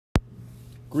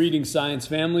Greetings, science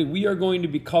family. We are going to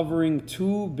be covering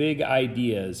two big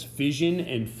ideas, fission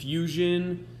and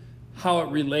fusion, how it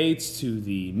relates to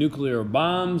the nuclear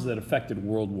bombs that affected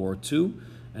World War II,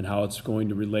 and how it's going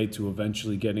to relate to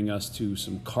eventually getting us to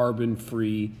some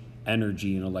carbon-free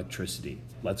energy and electricity.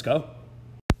 Let's go.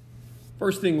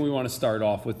 First thing we want to start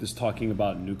off with is talking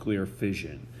about nuclear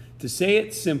fission. To say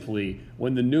it simply,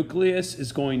 when the nucleus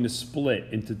is going to split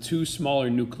into two smaller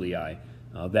nuclei,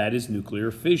 that is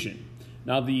nuclear fission.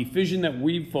 Now, the fission that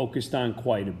we've focused on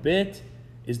quite a bit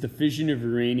is the fission of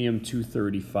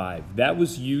uranium-235. That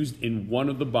was used in one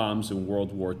of the bombs in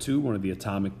World War II, one of the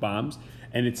atomic bombs,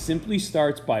 and it simply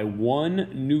starts by one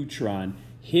neutron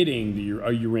hitting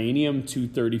a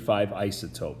uranium-235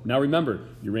 isotope. Now remember,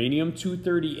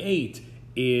 uranium-238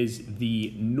 is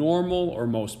the normal or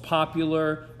most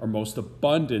popular or most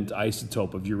abundant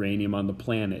isotope of uranium on the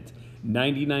planet.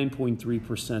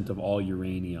 99.3% of all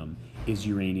uranium is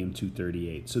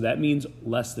uranium-238. So that means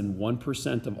less than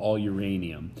 1% of all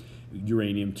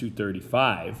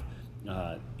uranium-235,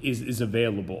 is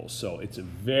available. So it's a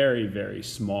very, very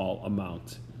small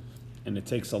amount. And it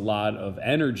takes a lot of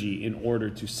energy in order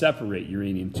to separate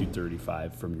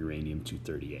uranium-235 from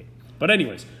uranium-238. But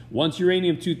anyways, once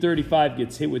uranium-235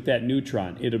 gets hit with that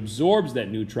neutron, it absorbs that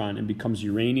neutron and becomes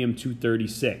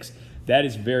uranium-236. That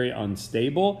is very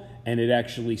unstable, and it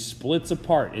actually splits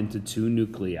apart into two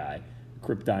nuclei,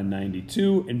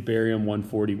 krypton-92 and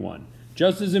barium-141.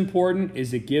 Just as important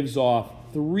is it gives off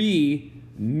 3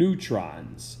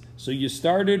 neutrons. So you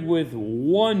started with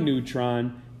 1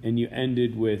 neutron and you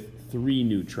ended with 3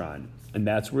 neutrons. And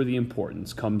that's where the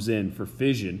importance comes in for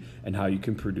fission and how you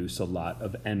can produce a lot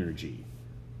of energy.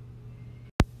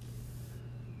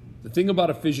 The thing about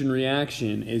a fission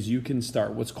reaction is you can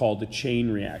start what's called a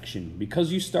chain reaction.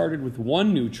 Because you started with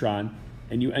 1 neutron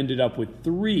and you ended up with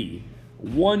 3,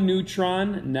 1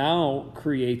 neutron now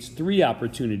creates 3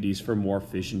 opportunities for more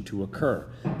fission to occur.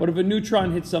 But if a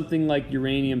neutron hits something like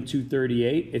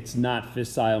uranium-238, it's not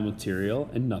fissile material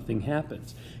and nothing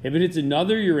happens. If it hits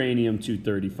another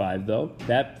uranium-235, though,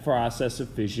 that process of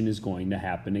fission is going to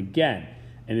happen again.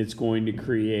 And it's going to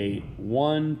create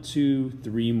 1, 2,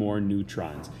 3 more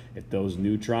neutrons. If those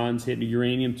neutrons hit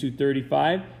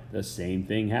uranium-235, the same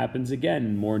thing happens again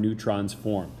and more neutrons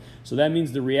form. So that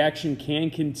means the reaction can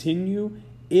continue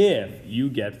if you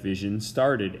get fission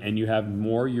started and you have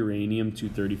more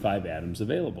uranium-235 atoms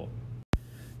available.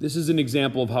 This is an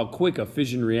example of how quick a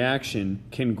fission reaction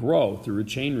can grow through a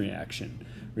chain reaction.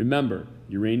 Remember,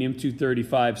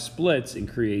 uranium-235 splits and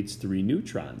creates 3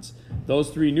 neutrons. Those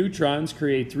 3 neutrons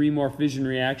create 3 more fission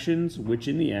reactions, which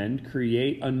in the end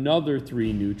create another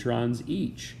 3 neutrons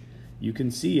each. You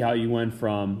can see how you went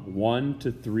from 1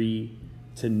 to 3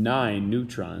 to 9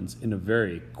 neutrons in a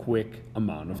very quick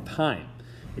amount of time.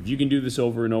 If you can do this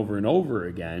over and over and over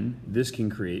again, this can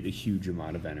create a huge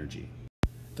amount of energy.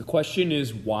 The question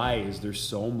is, why is there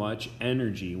so much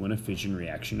energy when a fission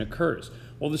reaction occurs?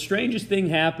 Well, the strangest thing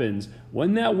happens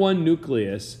when that one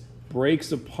nucleus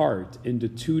breaks apart into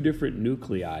 2 different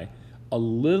nuclei. A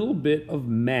little bit of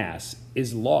mass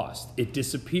is lost. It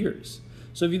disappears.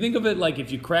 So if you think of it like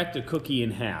if you cracked a cookie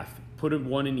in half, put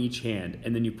one in each hand,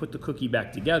 and then you put the cookie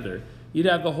back together, you'd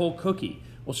have the whole cookie.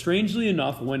 Well, strangely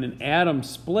enough, when an atom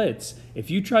splits, if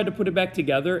you tried to put it back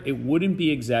together, it wouldn't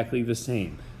be exactly the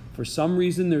same. For some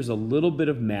reason, there's a little bit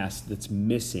of mass that's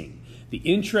missing. The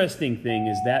interesting thing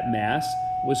is that mass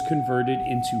was converted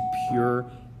into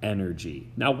pure energy.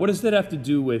 Now, what does that have to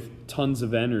do with tons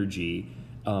of energy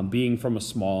being from a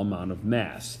small amount of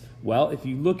mass? Well, if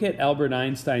you look at Albert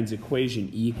Einstein's equation,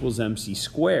 E = mc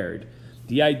squared,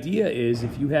 the idea is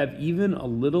if you have even a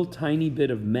little tiny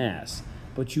bit of mass,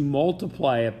 but you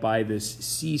multiply it by this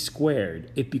c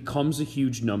squared, it becomes a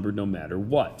huge number no matter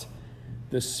what.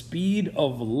 The speed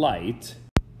of light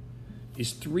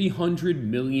is 300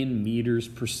 million meters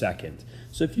per second.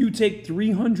 So if you take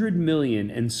 300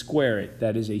 million and square it,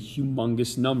 that is a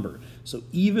humongous number. So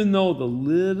even though the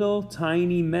little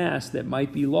tiny mass that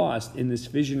might be lost in this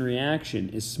fission reaction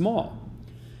is small,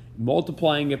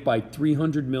 multiplying it by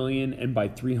 300 million and by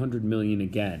 300 million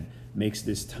again makes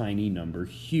this tiny number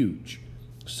huge.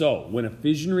 So when a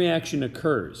fission reaction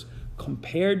occurs,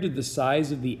 compared to the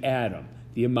size of the atom,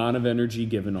 the amount of energy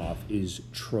given off is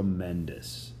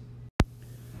tremendous.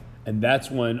 And that's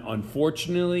when,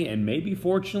 unfortunately, and maybe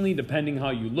fortunately, depending how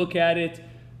you look at it,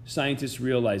 scientists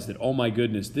realize that, oh my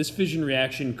goodness, this fission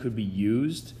reaction could be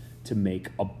used to make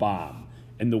a bomb.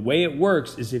 And the way it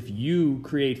works is if you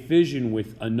create fission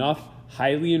with enough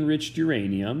highly enriched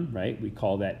uranium, right? We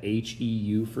call that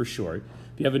HEU for short.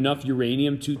 If you have enough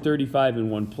uranium-235 in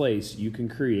one place, you can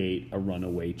create a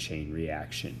runaway chain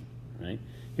reaction, right?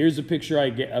 Here's a picture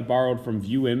I borrowed from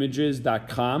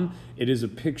viewimages.com. It is a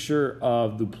picture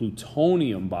of the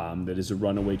plutonium bomb that is a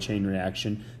runaway chain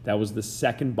reaction. That was the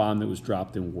second bomb that was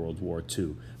dropped in World War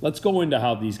II. Let's go into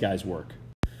how these guys work.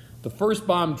 The first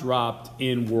bomb dropped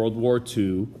in World War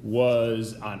II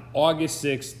was on August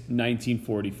 6,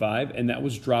 1945, and that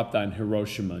was dropped on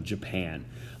Hiroshima, Japan.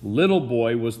 Little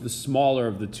Boy was the smaller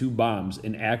of the two bombs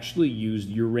and actually used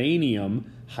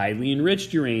uranium, highly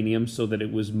enriched uranium, so that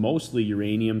it was mostly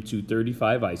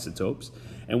uranium-235 isotopes.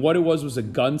 And what it was a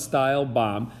gun-style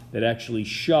bomb that actually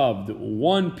shoved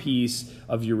one piece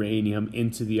of uranium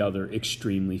into the other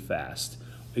extremely fast.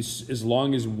 As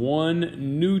long as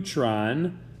one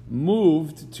neutron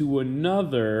moved to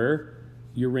another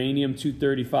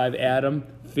uranium-235 atom,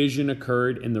 fission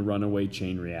occurred and the runaway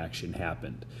chain reaction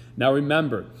happened. Now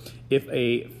remember, if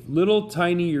a little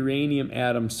tiny uranium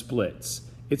atom splits,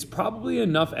 it's probably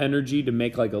enough energy to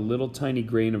make like a little tiny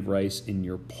grain of rice in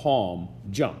your palm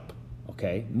jump,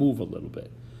 okay? Move a little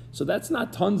bit. So that's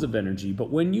not tons of energy, but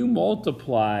when you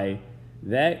multiply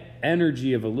that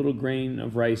energy of a little grain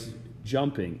of rice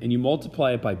jumping and you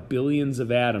multiply it by billions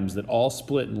of atoms that all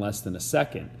split in less than a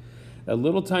second, a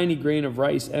little tiny grain of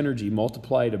rice energy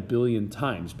multiplied 1 billion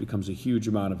times becomes a huge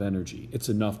amount of energy. It's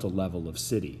enough to level a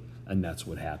city, and that's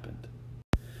what happened.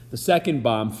 The second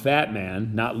bomb, Fat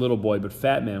Man, not Little Boy, but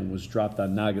Fat Man, was dropped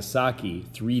on Nagasaki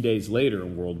 3 days later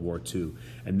in World War II.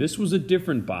 And this was a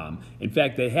different bomb. In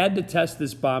fact, they had to test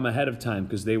this bomb ahead of time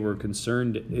because they were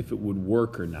concerned if it would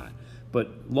work or not.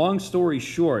 But long story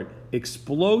short,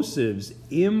 explosives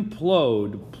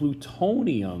implode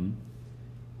plutonium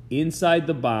inside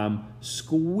the bomb,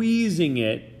 squeezing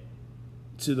it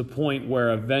to the point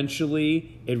where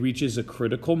eventually it reaches a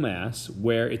critical mass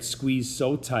where it's squeezed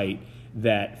so tight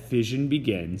that fission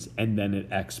begins and then it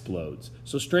explodes.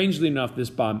 So strangely enough, this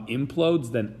bomb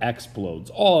implodes, then explodes,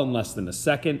 all in less than a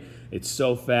second. It's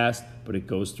so fast, but it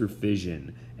goes through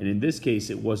fission. And in this case,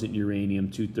 it wasn't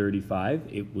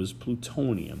uranium-235, it was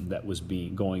plutonium that was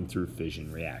going through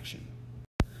fission reaction.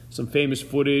 Some famous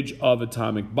footage of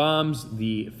atomic bombs.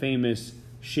 The famous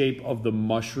shape of the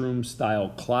mushroom-style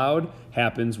cloud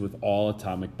happens with all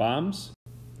atomic bombs.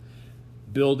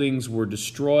 Buildings were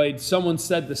destroyed. Someone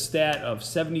said the stat of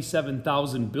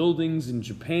 77,000 buildings in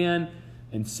Japan,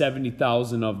 and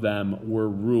 70,000 of them were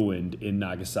ruined in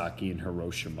Nagasaki and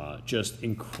Hiroshima. Just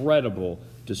incredible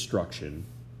destruction.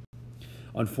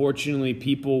 Unfortunately,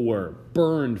 people were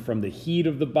burned from the heat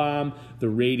of the bomb. The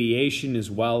radiation as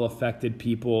well affected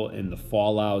people in the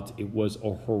fallout. It was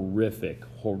a horrific,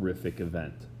 horrific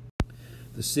event.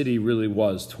 The city really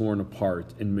was torn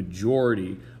apart, and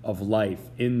majority of life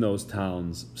in those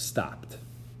towns stopped.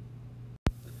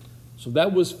 So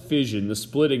that was fission, the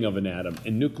splitting of an atom,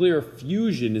 and nuclear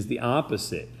fusion is the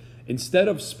opposite. Instead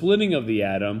of splitting of the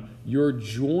atom, you're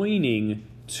joining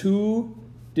two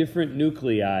different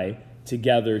nuclei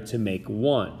together to make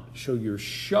one. So you're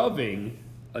shoving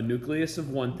a nucleus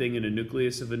of one thing and a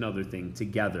nucleus of another thing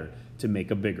together to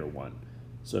make a bigger one.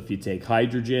 So if you take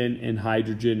hydrogen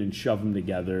and shove them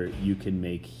together, you can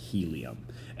make helium.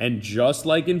 And just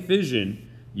like in fission,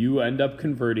 you end up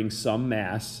converting some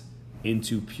mass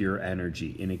into pure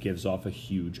energy, and it gives off a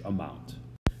huge amount.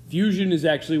 Fusion is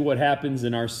actually what happens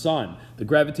in our sun. The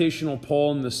gravitational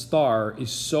pull in the star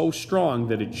is so strong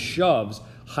that it shoves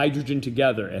hydrogen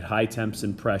together at high temps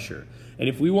and pressure. And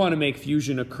if we want to make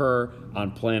fusion occur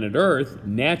on planet Earth,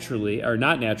 naturally, or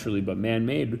not naturally, but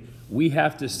man-made, we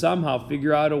have to somehow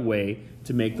figure out a way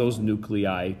to make those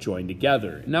nuclei join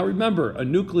together. Now remember, a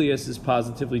nucleus is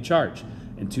positively charged,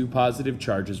 and two positive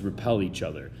charges repel each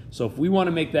other. So if we want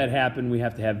to make that happen, we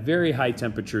have to have very high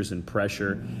temperatures and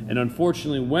pressure. And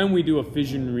unfortunately, when we do a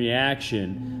fission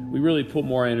reaction, we really put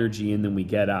more energy in than we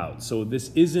get out. So this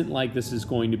isn't like this is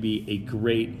going to be a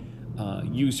great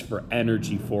use for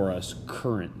energy for us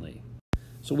currently.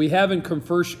 So we haven't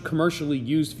commercially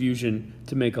used fusion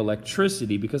to make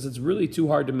electricity because it's really too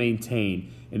hard to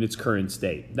maintain in its current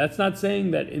state. That's not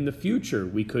saying that in the future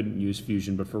we couldn't use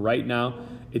fusion, but for right now,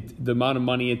 the amount of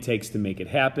money it takes to make it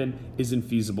happen isn't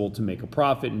feasible to make a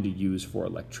profit and to use for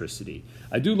electricity.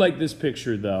 I do like this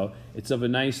picture though. It's of a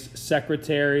nice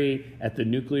secretary at the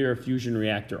nuclear fusion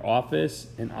reactor office,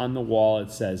 and on the wall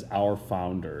it says "Our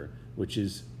Founder," which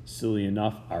is, silly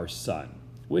enough, our sun,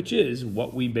 which is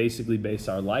what we basically base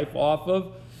our life off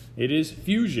of. It is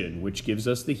fusion, which gives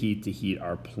us the heat to heat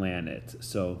our planet.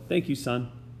 So thank you,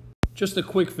 sun. Just a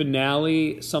quick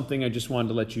finale, something I just wanted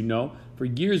to let you know. For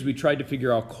years, we tried to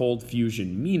figure out cold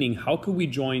fusion, meaning how could we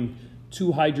join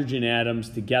two hydrogen atoms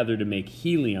together to make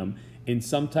helium in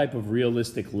some type of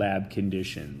realistic lab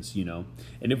conditions, you know.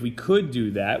 And if we could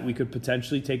do that, we could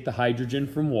potentially take the hydrogen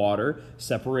from water,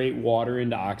 separate water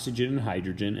into oxygen and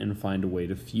hydrogen, and find a way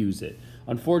to fuse it.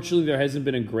 Unfortunately, there hasn't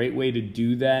been a great way to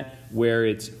do that where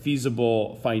it's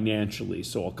feasible financially,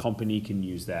 so a company can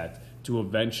use that to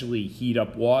eventually heat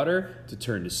up water, to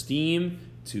turn to steam,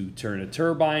 to turn a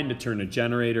turbine, to turn a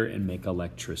generator, and make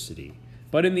electricity.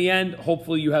 But in the end,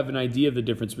 hopefully you have an idea of the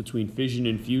difference between fission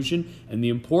and fusion and the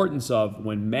importance of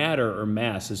when matter or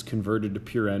mass is converted to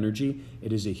pure energy,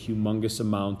 it is a humongous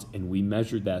amount, and we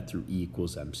measured that through E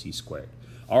equals mc squared.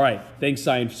 All right, thanks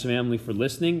science family for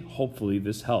listening. Hopefully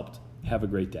this helped. Have a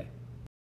great day.